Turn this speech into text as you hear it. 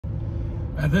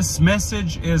This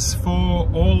message is for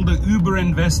all the Uber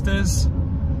investors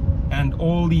and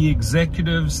all the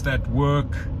executives that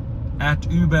work at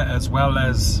Uber as well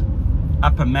as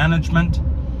upper management.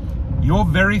 Your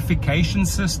verification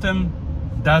system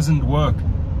doesn't work.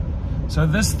 So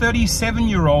this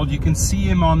 37-year-old, you can see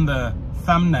him on the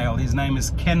thumbnail. His name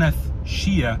is Kenneth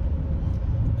Shear.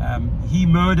 He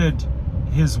murdered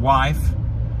his wife,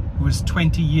 who was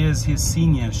 20 years his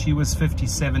senior. She was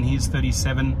 57, he's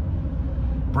 37.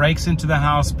 Breaks into the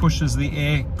house, pushes the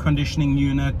air conditioning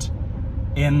unit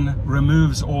in,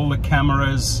 removes all the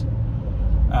cameras,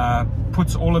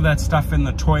 puts all of that stuff in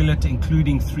the toilet,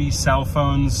 including 3 cell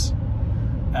phones.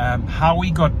 How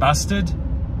he got busted,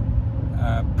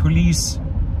 police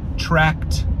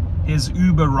tracked his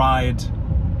Uber ride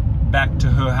back to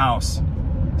her house,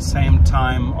 same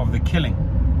time of the killing.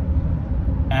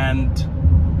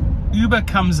 And Uber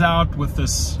comes out with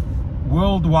this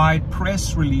worldwide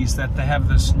press release that they have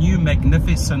this new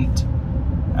magnificent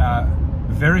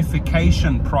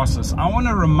verification process. I want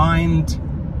to remind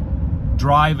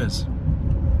drivers,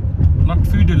 not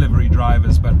food delivery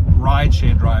drivers, but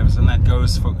rideshare drivers, and that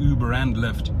goes for Uber and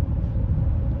Lyft.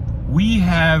 We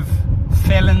have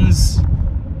felons,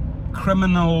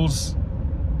 criminals,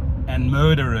 and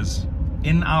murderers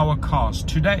in our cars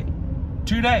today.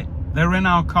 Today, they're in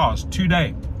our cars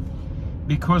today.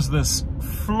 Because this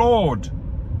flawed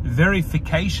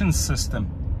verification system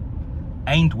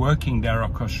ain't working,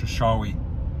 Darakoshawi.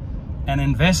 And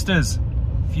investors,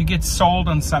 if you get sold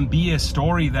on some BS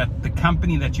story that the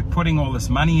company that you're putting all this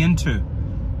money into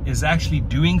is actually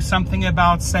doing something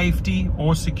about safety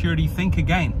or security, think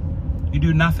again. You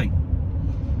do nothing.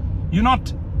 You're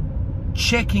not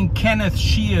checking Kenneth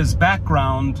Shear's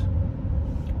background,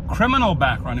 criminal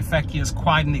background. In fact, he has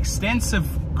quite an extensive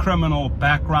criminal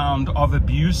background of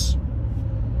abuse.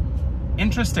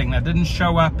 Interesting, that didn't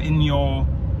show up in your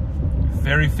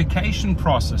verification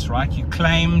process, right? You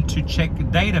claim to check a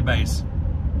database,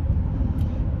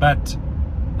 but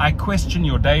I question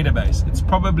your database. It's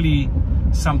probably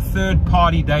some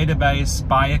third-party database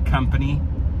by a company.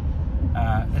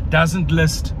 It doesn't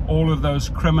list all of those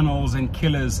criminals and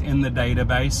killers in the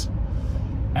database.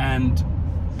 And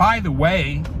by the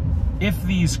way, if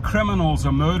these criminals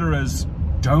or murderers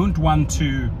don't want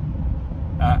to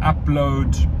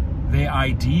upload their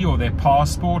ID or their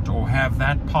passport or have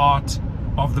that part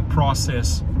of the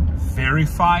process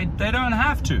verified, they don't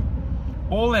have to.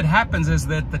 All that happens is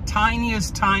that the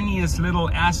tiniest little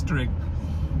asterisk,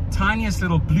 tiniest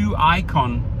little blue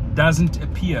icon doesn't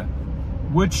appear,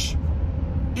 which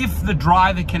if the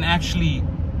driver can actually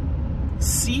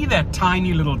see that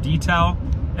tiny little detail,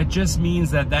 it just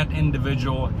means that that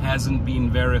individual hasn't been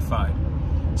verified.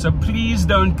 So please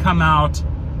don't come out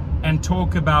and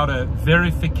talk about a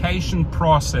verification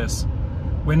process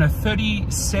when a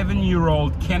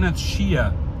 37-year-old Kenneth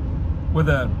Shear with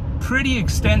a pretty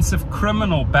extensive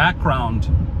criminal background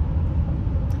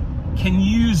can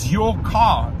use your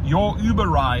car, your Uber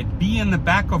ride, be in the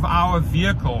back of our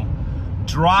vehicle,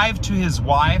 drive to his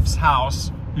wife's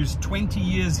house, who's 20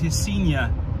 years his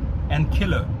senior, and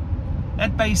kill her.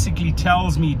 That basically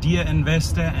tells me, dear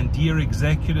investor and dear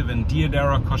executive and dear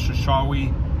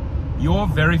Darakoshawi, your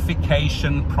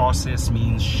verification process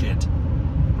means shit,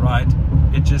 right?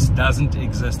 It just doesn't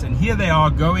exist. And here they are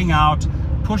going out,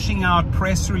 pushing out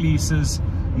press releases,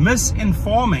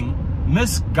 misinforming,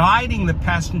 misguiding the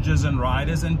passengers and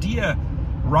riders. And dear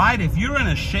rider, if you're in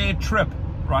a shared trip,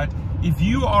 right? If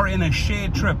you are in a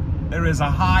shared trip, there is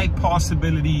a high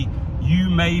possibility you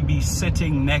may be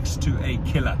sitting next to a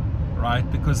killer, right?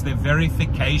 Because the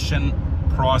verification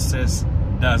process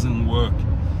doesn't work.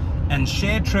 And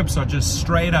shared trips are just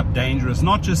straight up dangerous,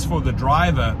 not just for the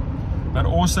driver, but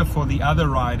also for the other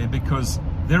rider, because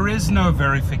there is no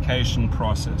verification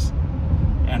process.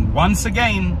 And once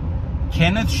again,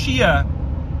 Kenneth Shear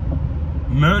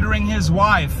murdering his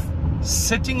wife,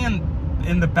 sitting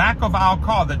in the back of our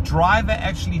car. The driver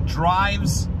actually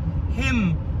drives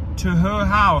him to her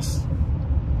house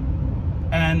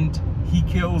and he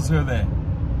kills her there.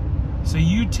 So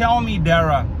you tell me,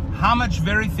 Dara, how much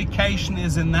verification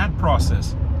is in that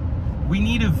process? We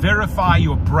need to verify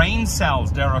your brain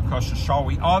cells, Dara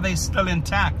Koshashawi. Are they still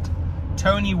intact?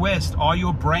 Tony West, are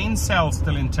your brain cells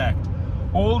still intact?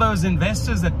 All those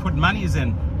investors that put monies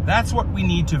in, that's what we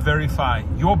need to verify,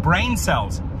 your brain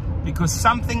cells, because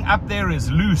something up there is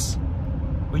loose.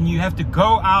 When you have to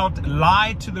go out,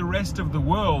 lie to the rest of the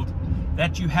world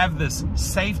that you have this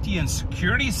safety and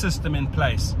security system in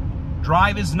place,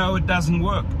 drivers know it doesn't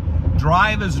work.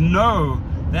 Drivers know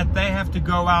that they have to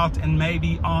go out and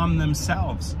maybe arm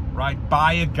themselves, right?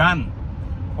 Buy a gun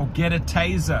or get a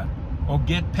taser or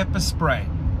get pepper spray.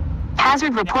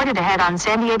 Hazard reported ahead on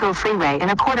San Diego Freeway in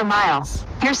a quarter mile.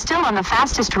 You're still on the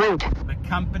fastest route. The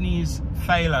companies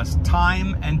fail us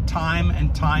time and time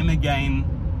and time again.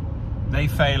 They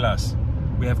fail us.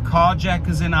 We have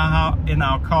carjackers in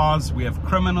our cars. We have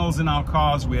criminals in our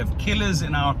cars. We have killers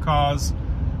in our cars.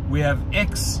 We have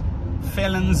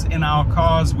ex-felons in our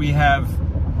cars. We have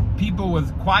people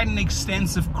with quite an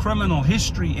extensive criminal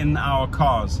history in our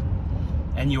cars.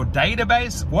 And your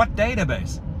database, what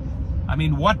database? I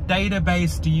mean, what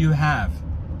database do you have,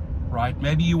 right?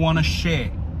 Maybe you want to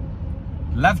share.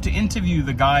 Love to interview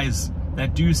the guys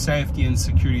that do safety and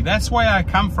security. That's where I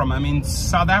come from. I mean,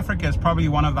 South Africa is probably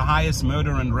one of the highest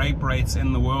murder and rape rates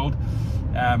in the world.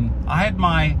 I had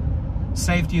my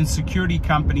safety and security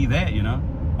company there, you know,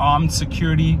 armed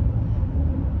security.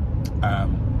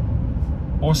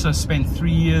 Also spent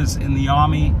 3 years in the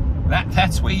army.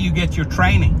 That's where you get your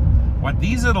training. What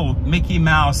these little Mickey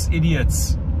Mouse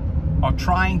idiots are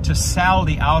trying to sell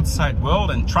the outside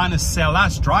world and trying to sell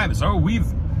us drivers. Oh,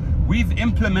 we've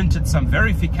implemented some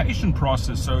verification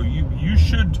process, so you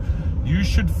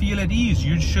should feel at ease.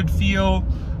 You should feel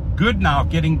good now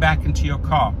getting back into your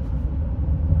car.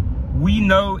 We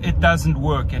know it doesn't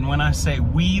work, and when I say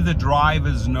we, the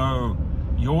drivers, know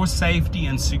your safety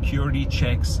and security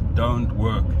checks don't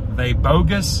work. They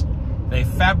bogus, they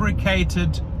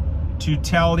fabricated to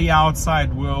tell the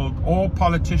outside world or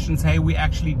politicians, hey, we're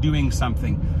actually doing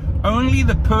something. Only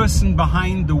the person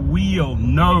behind the wheel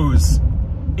knows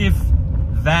if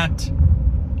that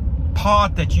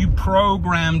part that you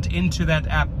programmed into that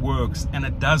app works, and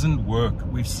it doesn't work.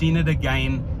 We've seen it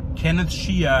again. Kenneth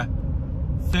Shea,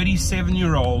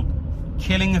 37-year-old,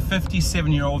 killing a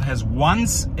 57-year-old, has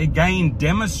once again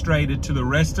demonstrated to the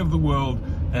rest of the world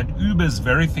that Uber's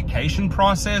verification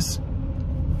process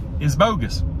is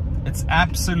bogus. It's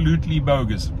absolutely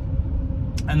bogus.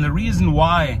 And the reason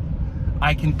why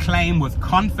I can claim with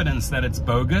confidence that it's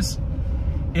bogus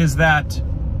is that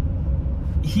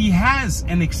he has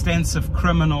an extensive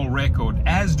criminal record,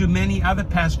 as do many other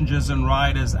passengers and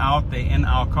riders out there in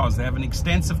our cars. They have an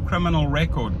extensive criminal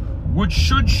record, which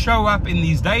should show up in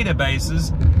these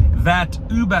databases that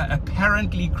Uber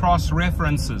apparently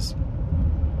cross-references.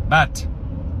 But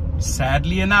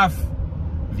sadly enough,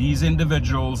 these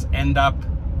individuals end up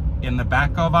in the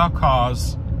back of our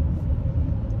cars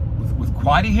with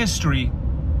quite a history,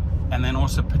 and then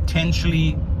also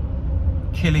potentially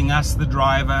killing us, the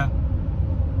driver,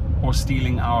 or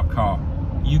stealing our car.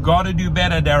 You got to do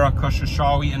better, Dara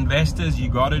Khosrowshahi. Investors, you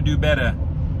got to do better.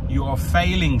 You are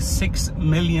failing 6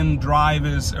 million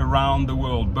drivers around the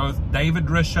world, both David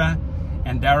Risher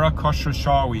and Dara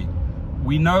Khosrowshahi.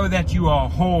 We know that you are a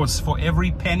horse for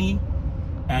every penny,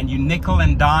 and you nickel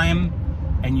and dime,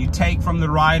 and you take from the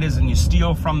riders and you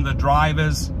steal from the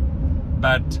drivers.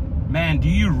 But man, do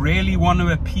you really want to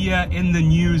appear in the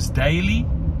news daily,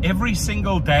 every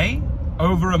single day,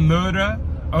 over a murder,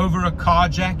 over a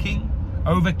carjacking,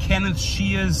 over Kenneth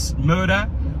Shea's murder,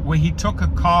 where he took a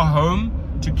car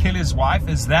home to kill his wife?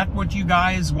 Is that what you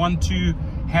guys want to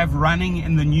have running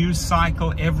in the news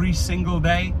cycle every single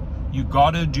day? You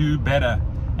gotta do better.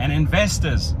 And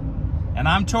investors, and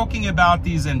I'm talking about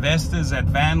these investors at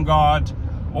Vanguard,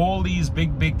 all these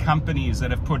big companies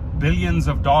that have put billions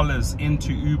of dollars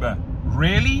into Uber.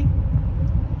 Really?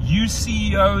 You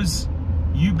CEOs,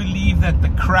 you believe that the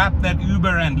crap that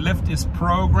Uber and Lyft is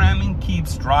programming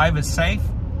keeps drivers safe?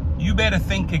 You better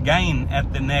think again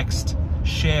at the next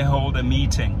shareholder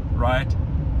meeting, right?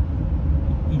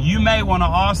 You may want to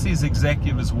ask these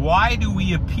executives, why do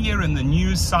we appear in the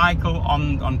news cycle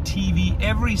on TV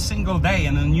every single day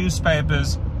in the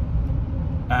newspapers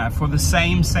for the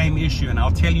same issue? And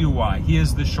I'll tell you why.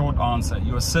 Here's the short answer.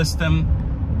 Your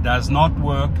system does not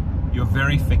work. Your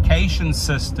verification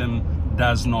system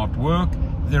does not work.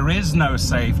 There is no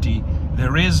safety.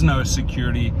 There is no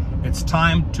security. It's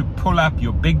time to pull up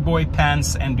your big boy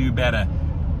pants and do better.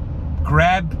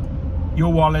 Grab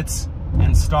your wallets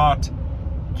and start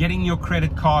getting your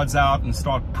credit cards out and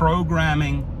start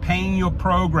programming, paying your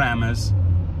programmers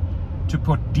to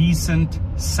put decent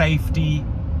safety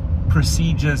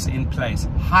procedures in place.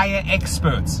 Hire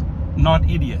experts, not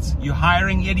idiots. You're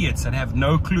hiring idiots that have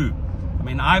no clue. I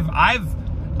mean,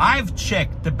 I've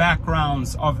checked the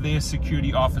backgrounds of their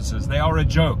security officers. They are a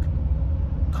joke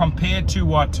compared to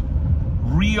what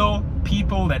real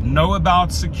people that know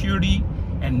about security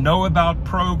and know about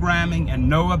programming and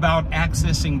know about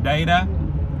accessing data.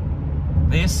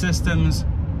 Their systems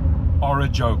are a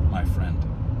joke, my friend.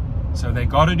 So they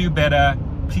got to do better.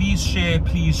 Please share,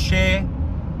 please share.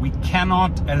 We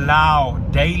cannot allow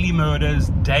daily murders,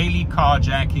 daily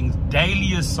carjackings,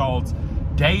 daily assaults,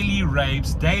 daily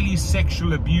rapes, daily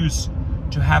sexual abuse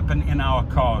to happen in our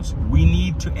cars. We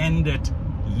need to end it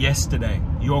yesterday.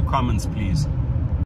 Your comments, please.